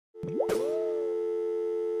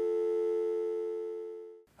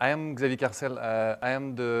I am Xavier Carcelle. I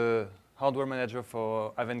am the hardware manager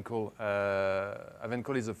for AVENCALL.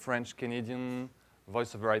 AVENCALL is a French-Canadian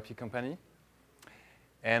voice-over IP company.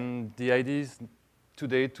 And the idea is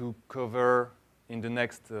today to cover in the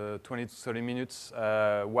next 20 to 30 minutes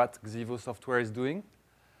what XiVO software is doing.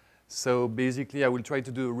 So basically, I will try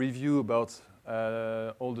to do a review about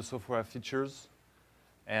all the software features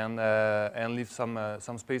and leave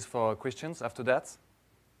some space for questions after that.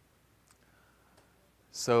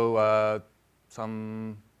 So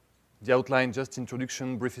the outline, just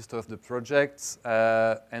introduction, brief history of the project,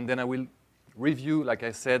 and then I will review, like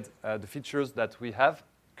I said, the features that we have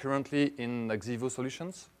currently in XiVO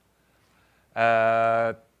solutions.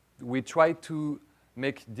 We try to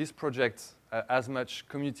make this project as much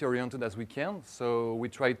community-oriented as we can. So we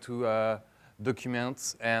try to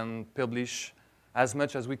document and publish as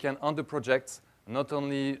much as we can on the project, not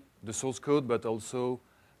only the source code, but also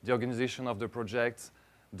the organization of the project,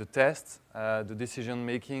 the test, the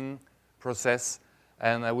decision-making process,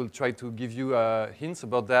 and I will try to give you hints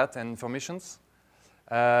about that and informations.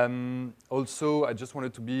 Also, I just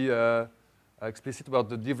wanted to be explicit about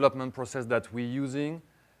the development process that we're using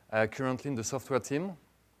currently in the software team,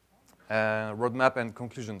 roadmap and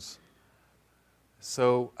conclusions.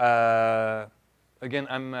 So again,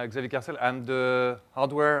 I'm Xavier Carcelle. I'm the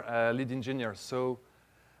hardware lead engineer. So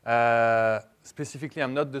specifically,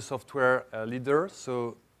 I'm not the software leader,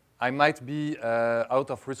 so I might be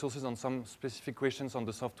out of resources on some specific questions on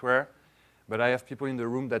the software, but I have people in the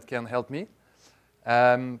room that can help me.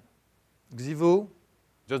 XiVO,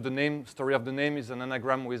 just the name, story of the name, is an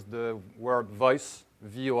anagram with the word voice,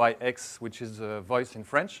 V-O-I-X, which is voice in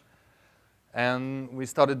French. And we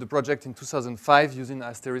started the project in 2005 using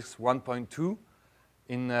asterisk 1.2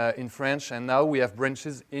 in French, and now we have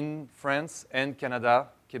branches in France and Canada,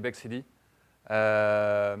 Quebec City,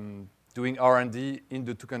 doing R&D in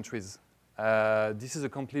the two countries. This is a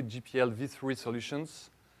complete GPL v3 solutions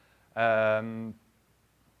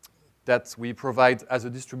that we provide as a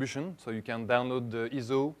distribution. So you can download the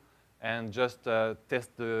ISO and just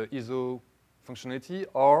test the ISO functionality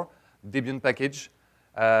or Debian package.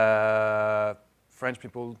 French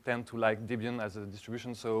people tend to like Debian as a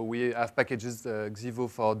distribution, so we have packages XiVO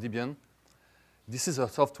for Debian. This is a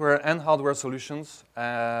software and hardware solutions,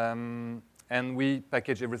 and we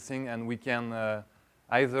package everything, and we can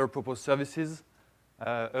either propose services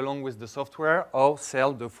along with the software or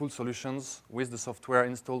sell the full solutions with the software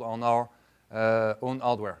installed on our own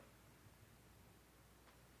hardware.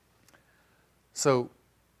 So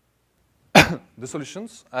the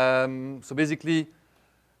solutions. So basically,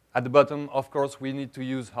 at the bottom, of course, we need to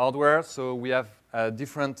use hardware. So we have a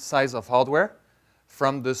different size of hardware,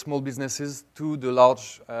 from the small businesses to the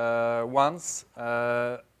large ones.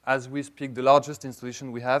 As we speak, the largest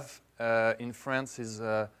installation we have in France is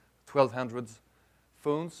 1,200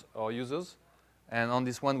 phones or users. And on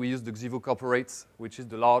this one, we use the XiVO Corporate, which is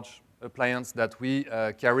the large appliance that we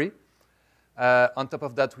carry. On top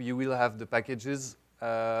of that, we will have the packages,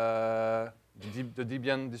 the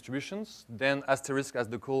Debian distributions, then asterisk as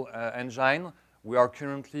the call engine. We are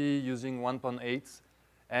currently using 1.8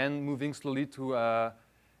 and moving slowly to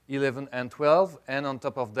 11 and 12. And on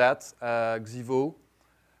top of that, XiVO,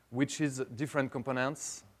 which is different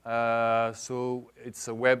components. So it's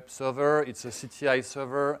a web server, it's a CTI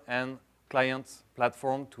server, and client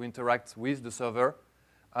platform to interact with the server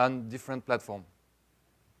on different platform.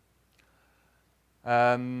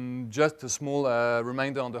 Just a small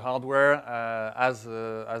reminder on the hardware. As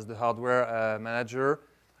the hardware manager,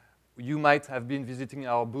 you might have been visiting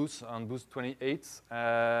our booth on booth 28,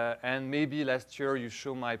 and maybe last year you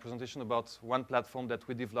saw my presentation about one platform that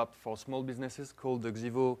we developed for small businesses called the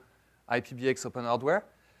XiVO IPBX Open Hardware.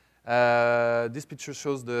 This picture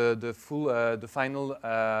shows the final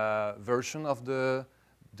version of the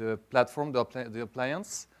platform, the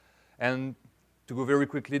appliance. And to go very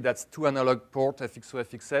quickly, that's 2 analog port FXO,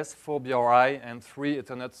 FXS, 4 BRI, and 3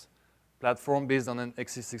 Ethernet platform based on an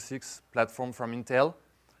x86 platform from Intel.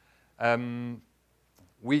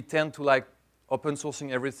 We tend to like open sourcing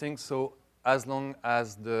everything, so as long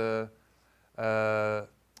as for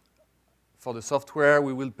the software,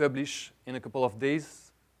 we will publish in a couple of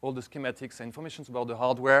days all the schematics and information about the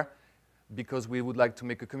hardware, because we would like to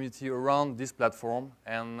make a community around this platform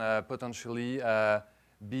and potentially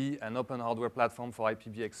be an open hardware platform for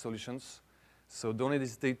IPBX solutions. So don't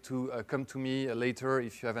hesitate to come to me later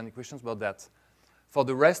if you have any questions about that. For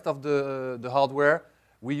the rest of the hardware,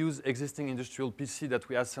 we use existing industrial PC that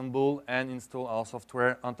we assemble and install our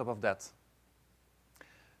software on top of that.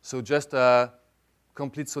 So just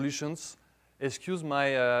complete solutions. Excuse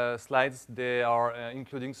my slides, they are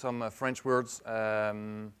including some French words,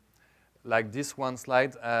 like this one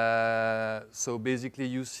slide. So basically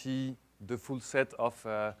you see the full set of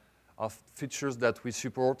features that we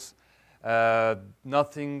support.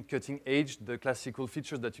 Nothing cutting edge, the classical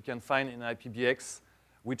features that you can find in IPBX,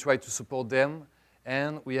 we try to support them.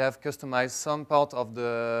 And we have customized some part of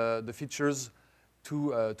the features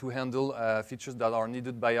to handle features that are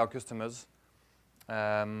needed by our customers.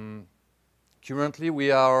 Currently,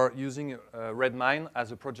 we are using Redmine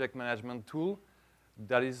as a project management tool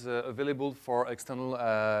that is available for external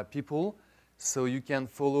people. So you can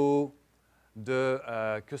follow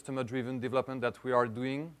the customer-driven development that we are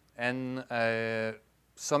doing. And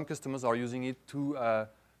some customers are using it to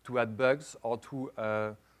add bugs or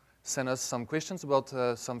to send us some questions about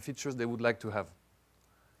some features they would like to have.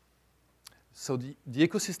 So the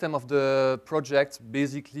ecosystem of the project,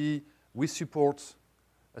 basically, we support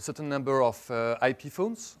a certain number of IP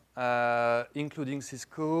phones, including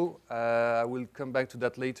Cisco. I will come back to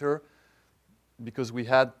that later, because we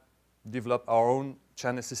had developed our own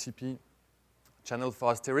channel SSCP channel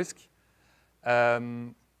for Asterisk.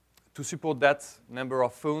 To support that number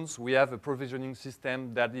of phones, we have a provisioning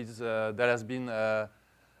system that has been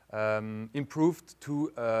improved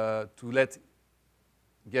to let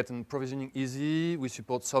getting provisioning easy. We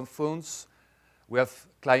support some phones. We have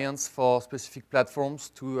clients for specific platforms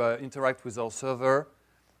to interact with our server.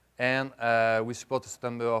 And we support a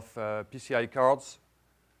number of PCI cards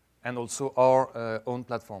and also our own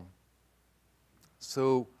platform.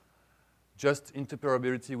 So just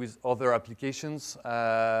interoperability with other applications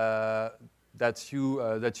that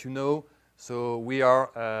you know. So we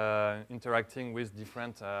are interacting with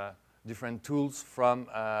different tools from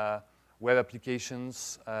web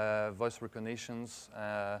applications, voice recognitions,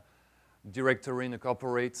 directory in a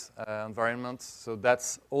corporate environment. So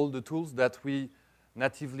that's all the tools that we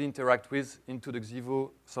natively interact with into the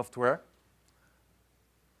XiVO software.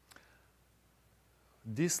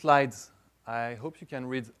 These slides, I hope you can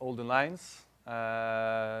read all the lines.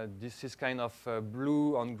 This is kind of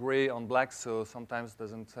blue on gray on black, so sometimes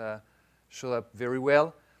doesn't show up very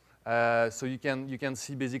well. So you can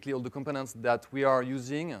see basically all the components that we are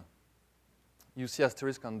using. You see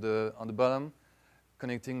Asterisk on the bottom,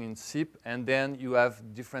 connecting in SIP, and then you have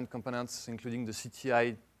different components, including the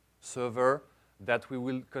CTI server that we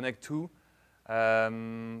will connect to.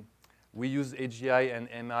 We use AGI and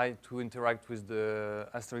MI to interact with the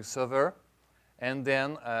Asterisk server. And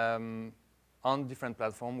then on different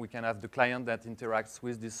platforms, we can have the client that interacts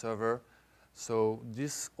with this server. So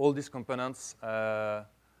all these components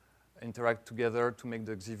interact together to make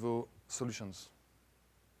the XiVO solutions.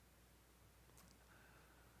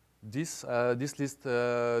 This list,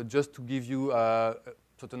 just to give you a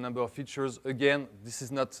certain number of features. Again, this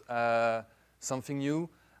is not something new.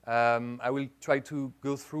 I will try to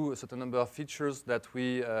go through a certain number of features that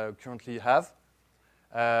we currently have.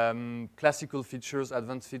 Classical features,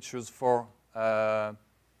 advanced features for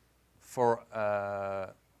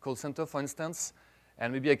call center, for instance.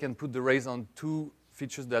 And maybe I can put the raise on two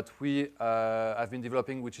features that we have been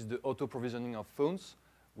developing, which is the auto provisioning of phones.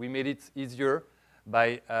 We made it easier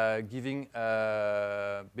by giving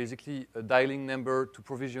basically a dialing number to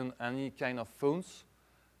provision any kind of phones.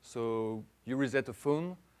 So you reset a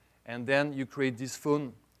phone, and then you create this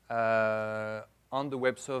phone on the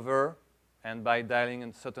web server, and by dialing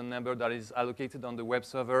a certain number that is allocated on the web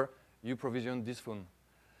server, you provision this phone.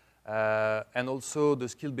 And also the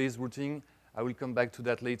skill-based routing, I will come back to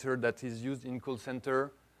that later, that is used in call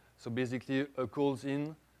center. So basically, a calls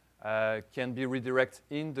in can be redirected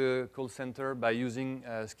in the call center by using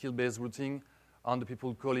skill-based routing on the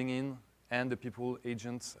people calling in and the people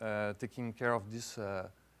agents taking care of this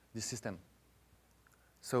system.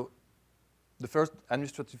 So the first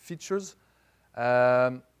administrative features.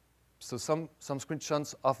 So some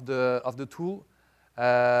screenshots of the tool.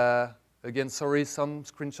 Again, sorry, some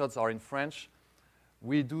screenshots are in French.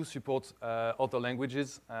 We do support other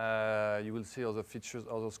languages. You will see other features,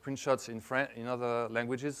 other screenshots in other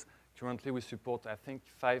languages. Currently, we support, I think,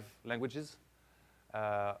 5 languages,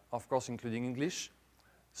 of course, including English.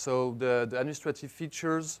 So the administrative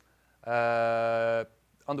features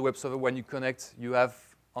on the web server, when you connect, you have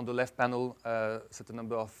on the left panel a certain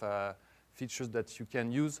number of features that you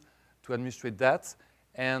can use to administrate that.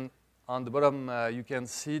 And on the bottom, you can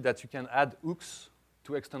see that you can add hooks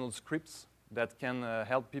to external scripts that can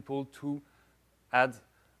help people to add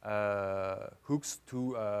hooks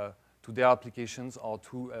to their applications or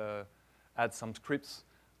to add some scripts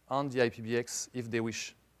on the IPBX if they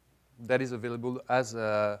wish. That is available as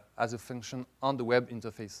a function on the web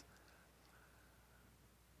interface.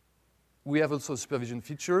 We have also supervision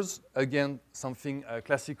features. Again, something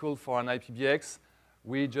classical for an IPBX.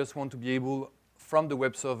 We just want to be able, from the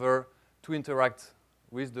web server, to interact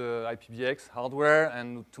with the IPBX hardware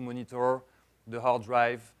and to monitor the hard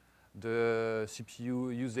drive, the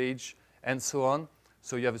CPU usage, and so on.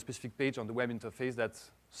 So you have a specific page on the web interface that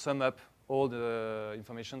sums up all the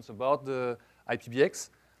information about the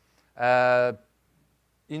IPBX.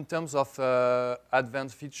 In terms of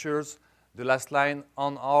advanced features, the last line,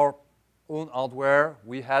 on our own hardware,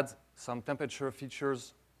 we had some temperature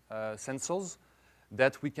features sensors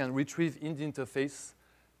that we can retrieve in the interface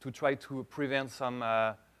to try to prevent some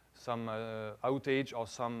outage or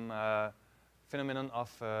some phenomenon of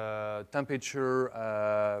temperature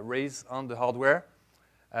raise on the hardware.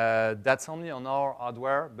 That's only on our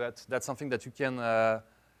hardware, but that's something that you can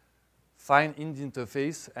find in the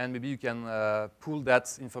interface, and maybe you can pull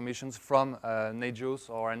that information from NAJOS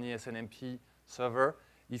or any SNMP server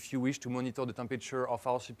if you wish to monitor the temperature of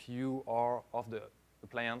our CPU or of the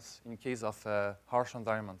appliance in case of harsh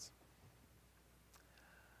environments.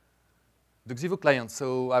 The XiVO client.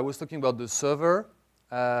 So I was talking about the server.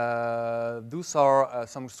 Those are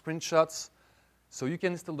some screenshots. So you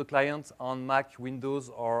can install the client on Mac, Windows,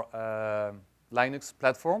 or Linux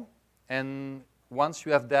platform. And once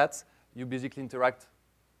you have that, you basically interact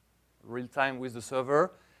real-time with the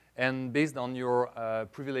server. And based on your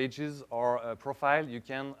privileges or profile, you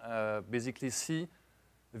can basically see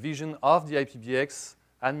the vision of the IPBX,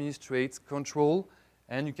 administrate, control,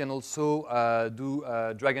 and you can also do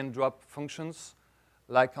drag and drop functions.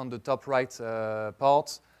 Like on the top right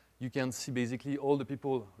part, you can see basically all the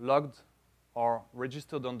people logged or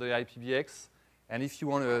registered on the IPBX. And if you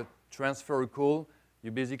want to transfer a call,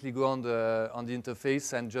 you basically go on the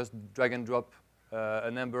interface and just drag and drop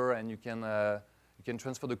a number, and you can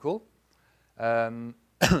transfer the call.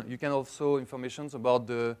 You can also information about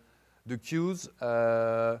the queues,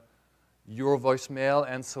 your voicemail,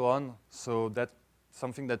 and so on. So that's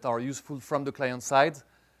something that are useful from the client side.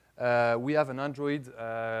 We have an Android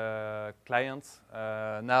client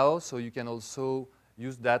now, so you can also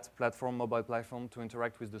use that platform, mobile platform, to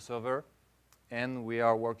interact with the server. And we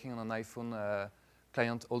are working on an iPhone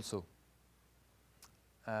client also.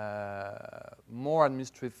 More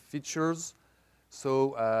administrative features.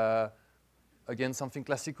 So again, something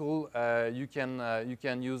classical. You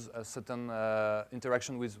can use a certain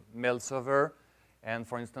interaction with mail server. And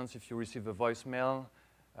for instance, if you receive a voicemail,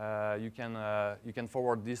 you can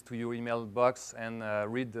forward this to your email box and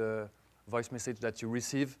read the voice message that you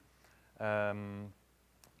receive,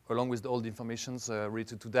 along with all the information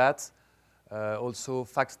related to that. Also,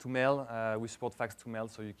 fax to mail. We support fax to mail,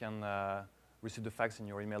 so you can receive the fax in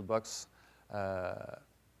your email box.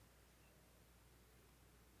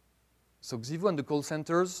 So XiVO and the call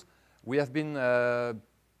centers, we have been the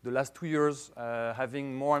last 2 years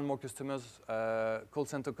having more and more customers, call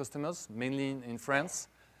center customers, mainly in France.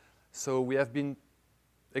 So we have been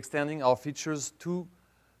extending our features to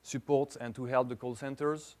support and to help the call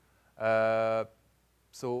centers.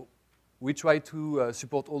 So we try to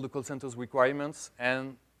support all the call centers' requirements,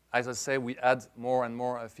 and as I say, we add more and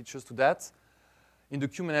more features to that. In the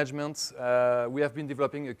queue management, we have been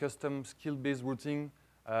developing a custom skill-based routing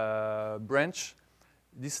branch.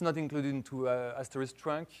 This is not included into Asterisk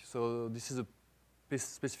trunk, so this is a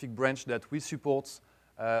specific branch that we support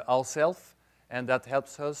ourselves, and that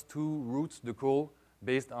helps us to route the call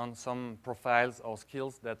based on some profiles or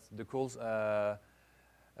skills that the calls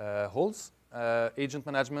holds. Agent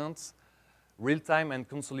management, real-time and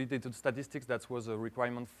consolidated statistics, that was a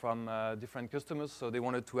requirement from different customers, so they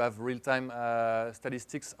wanted to have real-time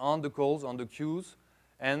statistics on the calls, on the queues,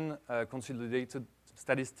 and consolidated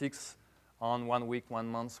statistics on 1 week, 1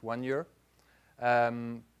 month, 1 year.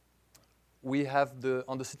 We have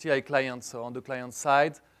on the CTI client, so on the client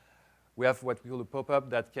side, we have what we call a pop-up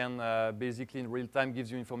that can basically in real time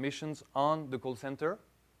gives you information on the call center.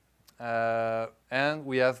 And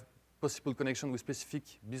we have possible connection with specific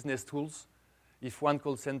business tools. If one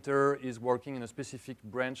call center is working in a specific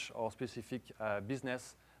branch or specific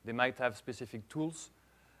business, they might have specific tools.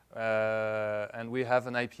 And we have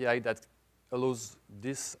an API that allows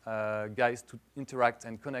these guys to interact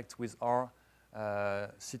and connect with our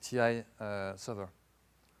CTI server.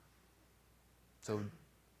 So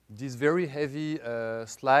this very heavy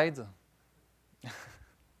slide,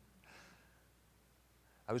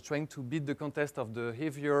 I was trying to beat the contest of the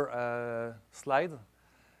heavier slide.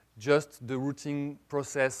 Just the routing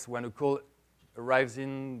process when a call arrives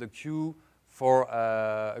in the queue for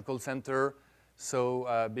a call center.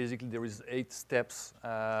 So basically there is 8 steps.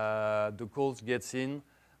 The call gets in.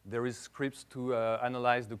 There is scripts to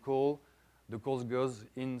analyze the call. the calls goes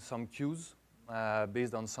in some queues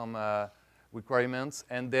based on some requirements,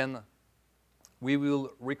 and then we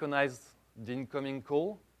will recognize the incoming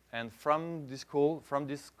call, and from this call, from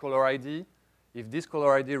this caller ID, if this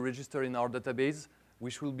caller ID registered in our database,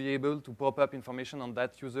 we should be able to pop up information on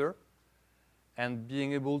that user and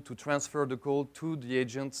being able to transfer the call to the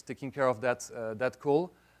agent taking care of that, that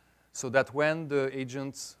call, so that when the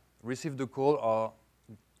agent receives the call or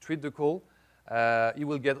treat the call, he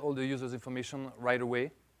will get all the user's information right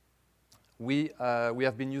away. We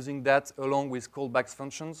have been using that along with callbacks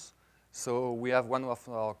functions. So we have one of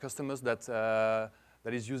our customers that,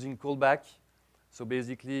 that is using callback. So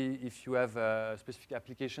basically, if you have specific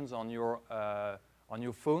applications on your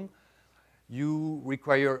phone, you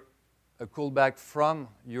require a callback from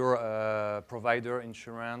your provider,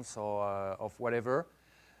 insurance, or of whatever.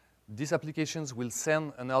 These applications will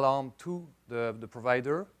send an alarm to the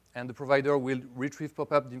provider, and the provider will retrieve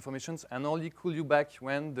pop-up the information and only call you back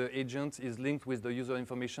when the agent is linked with the user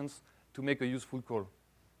information to make a useful call.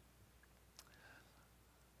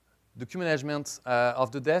 The queue management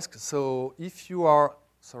of the desk. So if you are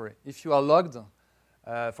logged,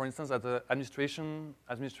 for instance, as the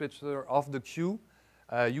administrator of the queue,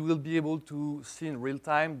 you will be able to see in real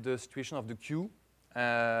time the situation of the queue,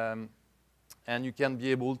 and you can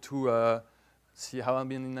be able to see how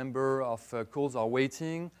many number of calls are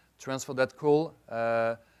waiting, transfer that call,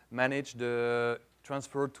 manage the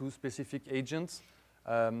transfer to specific agents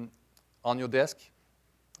on your desk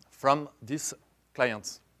from this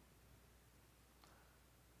client.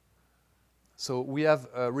 So we have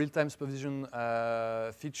real-time supervision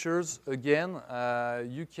features. Again,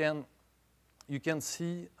 you can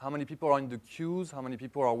see how many people are in the queues, how many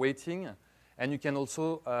people are waiting, and you can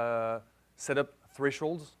also set up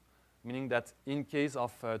thresholds, meaning that in case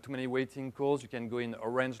of too many waiting calls, you can go in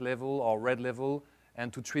orange level or red level,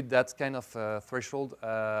 and to treat that kind of threshold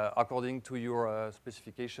according to your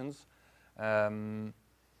specifications. So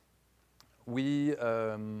we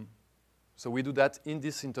do that in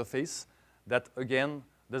this interface. That again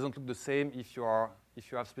doesn't look the same if you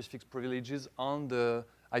have specific privileges on the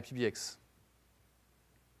IPBX.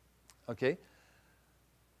 Okay.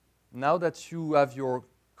 Now that you have your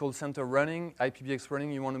call center running, IPBX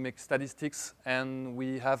running, you want to make statistics, and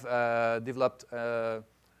we have developed a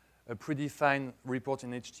predefined report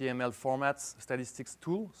in HTML formats statistics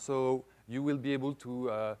tool. So you will be able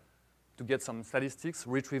to get some statistics,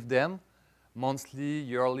 retrieve them monthly,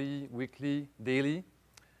 yearly, weekly, daily,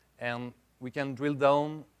 and we can drill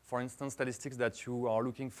down, for instance, statistics that you are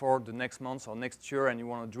looking for the next month or next year, and you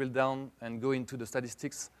want to drill down and go into the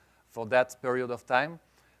statistics for that period of time.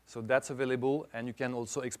 So that's available, and you can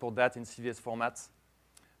also export that in CVS format.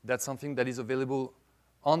 That's something that is available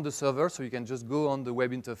on the server, so you can just go on the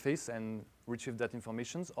web interface and retrieve that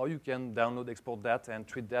information, or you can download, export that, and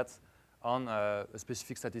treat that on a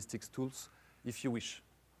specific statistics tools if you wish.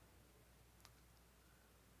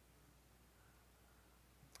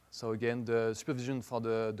 So again, the supervision for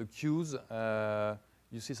the queues,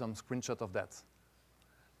 you see some screenshot of that.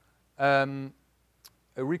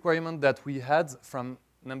 A requirement that we had from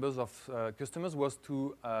numbers of customers was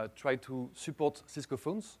to try to support Cisco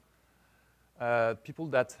phones. People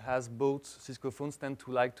that has bought Cisco phones tend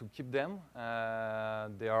to like to keep them.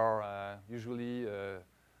 They are usually,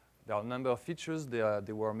 there are a number of features,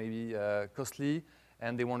 they were maybe costly,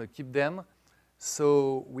 and they want to keep them.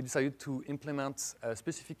 So we decided to implement a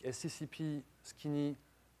specific SCCP skinny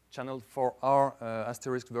channel for our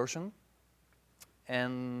asterisk version.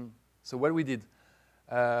 And so what we did,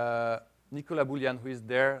 Nicolas Boulian, who is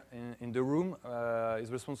there in the room, is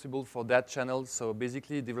responsible for that channel. So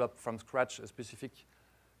basically developed from scratch a specific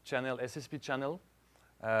channel, SCCP channel.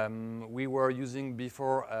 We were using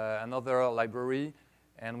before another library,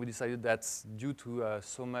 and we decided that due to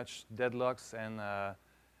so much deadlocks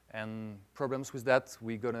and problems with that,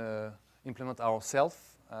 we're going to implement ourselves.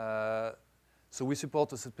 So we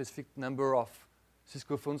support a specific number of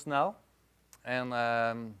Cisco phones now, and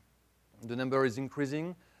the number is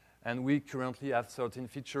increasing, and we currently have 13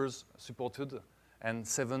 features supported and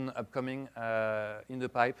 7 upcoming in the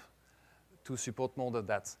pipe to support more than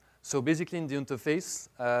that. So basically in the interface,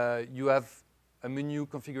 you have a menu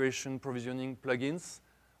configuration provisioning plugins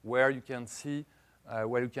where you can see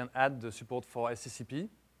where you can add the support for SCCP.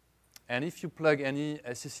 And if you plug any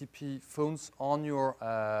SCCP phones on your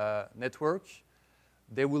network,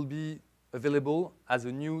 they will be available as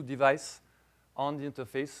a new device on the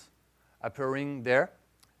interface appearing there.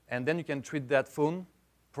 And then you can treat that phone,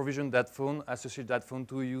 provision that phone, associate that phone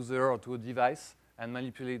to a user or to a device, and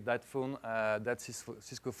manipulate that phone, that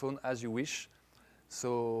Cisco phone as you wish.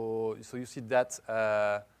 So you see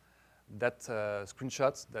that that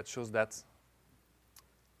screenshot that shows that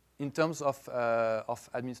in terms of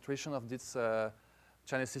administration of this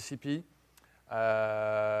channel CCP,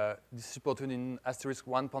 this is supported in asterisk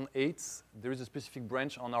 1.8. There is a specific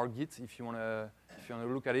branch on our Git if you want to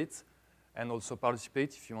look at it, and also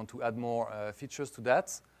participate if you want to add more features to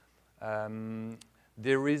that.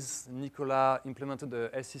 There is Nicolas implemented the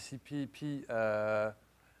SCCP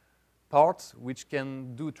part, which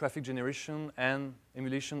can do traffic generation and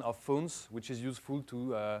emulation of phones, which is useful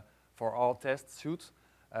for our test suite.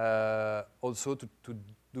 Also to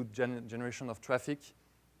do generation of traffic.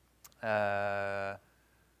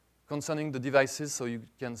 Concerning the devices, so you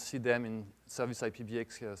can see them in service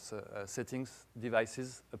IPBX settings,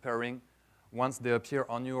 devices appearing once they appear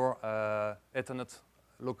on your Ethernet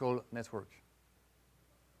local network.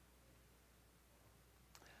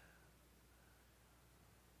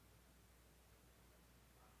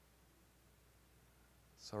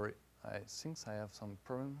 Sorry, I think I have some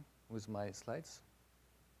problem with my slides.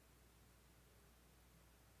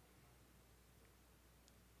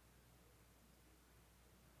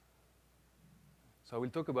 So I will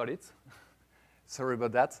talk about it. Sorry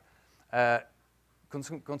about that.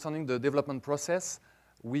 Concerning the development process,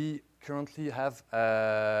 we currently have, we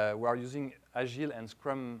are using Agile and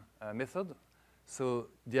Scrum method. So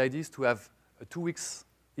the idea is to have a 2 weeks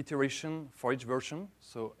iteration for each version.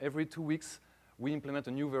 So every 2 weeks, we implement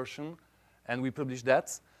a new version and we publish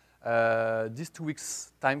that. This 2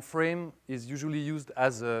 weeks time frame is usually used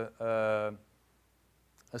as a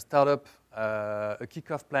startup, a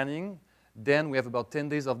kickoff planning. Then we have about 10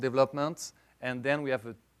 days of development, and then we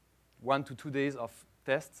have 1 to 2 days of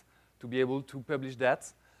tests to be able to publish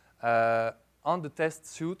that. On the test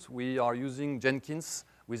suite, we are using Jenkins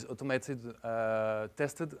with automated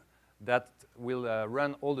tested that will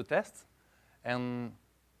run all the tests. And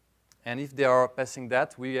if they are passing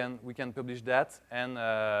that, we can publish that and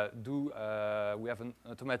we have an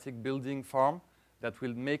automatic building form that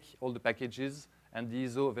will make all the packages and the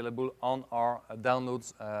ISO available on our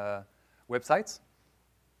downloads website.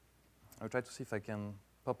 I'll try to see if I can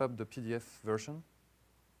pop up the PDF version.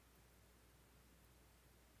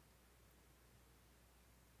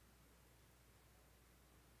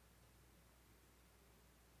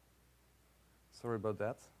 Sorry about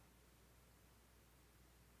that.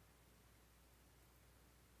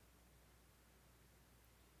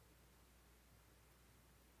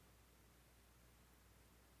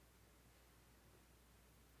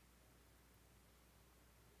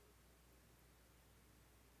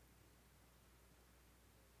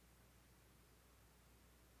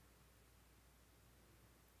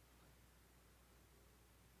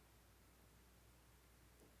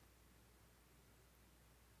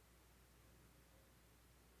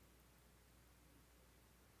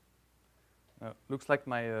 Looks like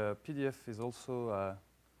my PDF is also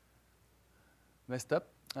messed up.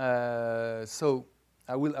 So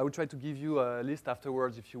I will try to give you a list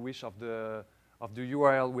afterwards, if you wish, of the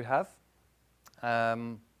URL we have.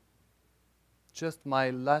 Just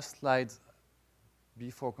my last slide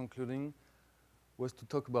before concluding was to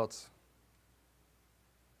talk about.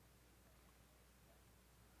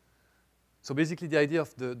 So basically, the idea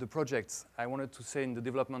of the project, I wanted to say in the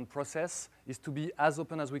development process, is to be as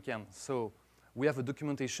open as we can. So we have a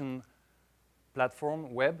documentation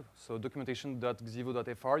platform web, so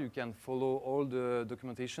documentation.xivo.fr. You can follow all the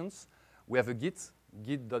documentations. We have a Git,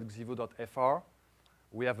 git.xivo.fr.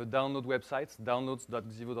 We have a download website,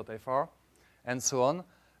 downloads.xivo.fr, and so on.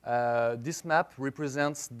 This map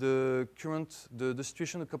represents the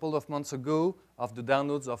situation a couple of months ago of the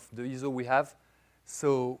downloads of the ISO we have.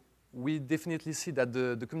 So we definitely see that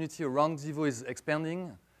the community around XiVO is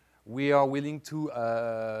expanding. We are willing to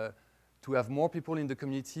have more people in the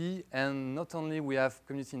community, and not only we have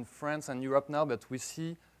community in France and Europe now, but we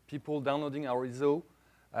see people downloading our ISO,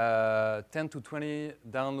 10 to 20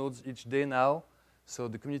 downloads each day now. So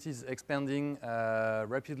the community is expanding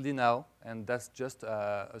rapidly now, and that's just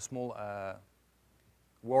a small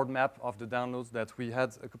world map of the downloads that we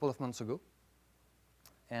had a couple of months ago.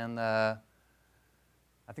 And I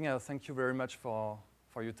think I'll thank you very much for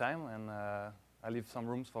your time, and I leave some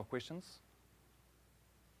rooms for questions.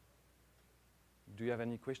 Do you have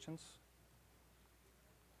any questions?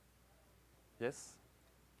 Yes?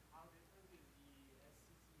 How different is the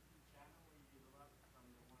SCCP channel we developed from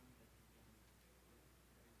the one that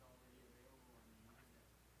is already available on the internet?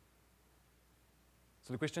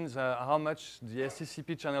 So the question is how much the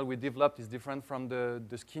SCCP channel we developed is different from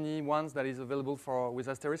the skinny ones that is available with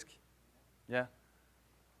asterisk? Yeah.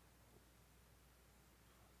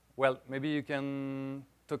 Well, maybe you can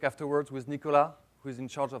talk afterwards with Nicolas, who is in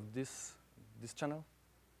charge of this channel.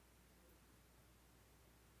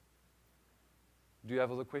 Do you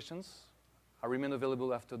have other questions? I remain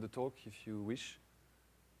available after the talk if you wish.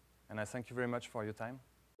 And I thank you very much for your time.